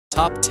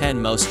Top 10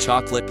 most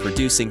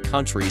chocolate-producing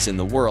countries in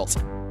the world.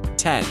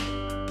 10.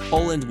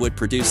 Poland would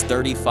produce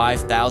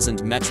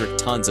 35,000 metric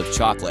tons of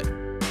chocolate.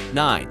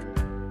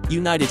 9.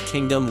 United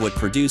Kingdom would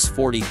produce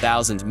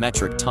 40,000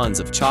 metric tons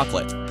of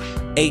chocolate.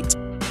 8.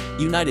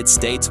 United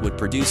States would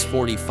produce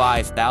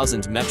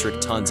 45,000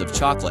 metric tons of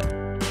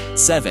chocolate.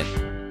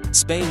 7.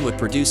 Spain would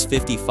produce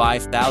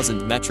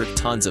 55,000 metric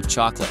tons of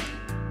chocolate.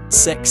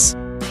 6.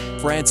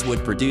 France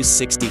would produce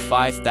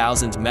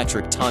 65,000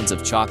 metric tons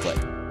of chocolate.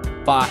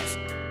 5.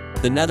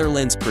 The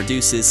Netherlands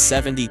produces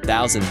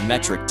 70,000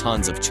 metric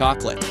tons of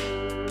chocolate.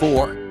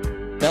 4.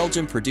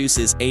 Belgium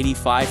produces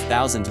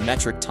 85,000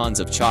 metric tons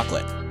of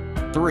chocolate.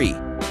 3.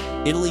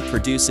 Italy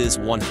produces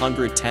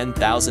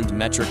 110,000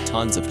 metric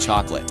tons of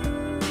chocolate.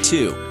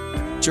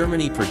 2.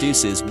 Germany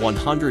produces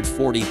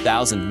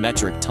 140,000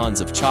 metric tons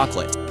of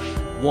chocolate.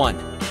 1.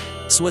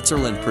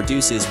 Switzerland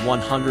produces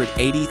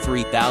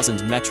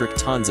 183,000 metric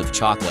tons of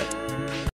chocolate.